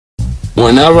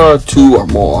Whenever two or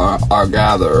more are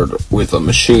gathered with a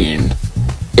machine,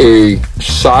 a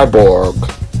cyborg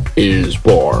is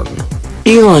born.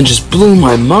 Elon just blew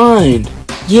my mind.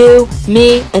 You,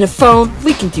 me, and a phone,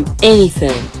 we can do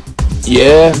anything.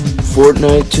 Yeah,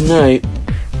 Fortnite tonight.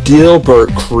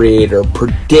 Dilbert creator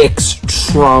predicts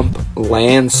Trump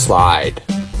landslide.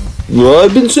 Well,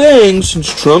 I've been saying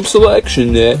since Trump's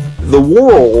election that the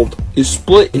world is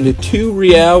split into two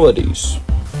realities.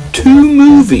 Two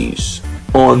movies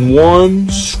on one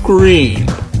screen.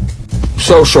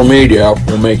 Social media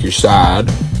will make you sad,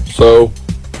 so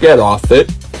get off it.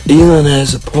 Elon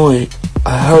has a point.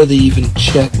 I hardly even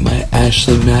check my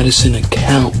Ashley Madison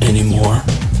account anymore.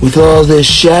 With all this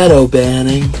shadow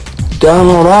banning,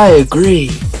 Donald, I agree.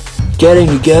 Getting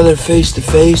together face to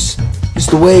face is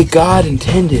the way God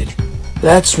intended.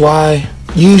 That's why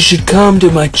you should come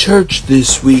to my church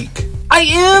this week. I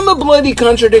am a bloody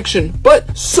contradiction,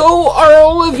 but so are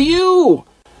all of you.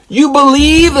 You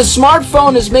believe a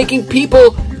smartphone is making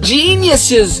people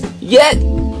geniuses, yet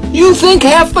you think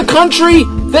half the country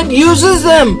that uses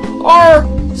them are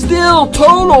still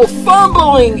total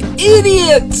fumbling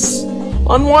idiots.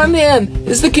 On one hand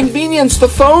is the convenience the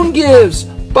phone gives,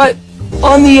 but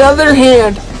on the other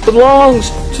hand belongs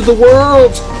to the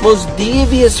world's most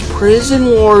devious prison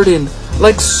warden.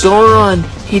 Like Sauron,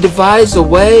 he devised a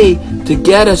way to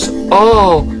get us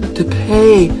all to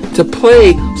pay to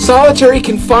play solitary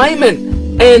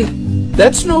confinement, and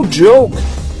that's no joke.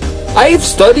 I have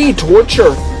studied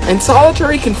torture, and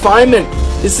solitary confinement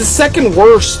is the second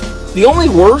worst. The only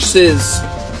worst is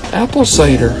apple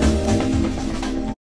cider.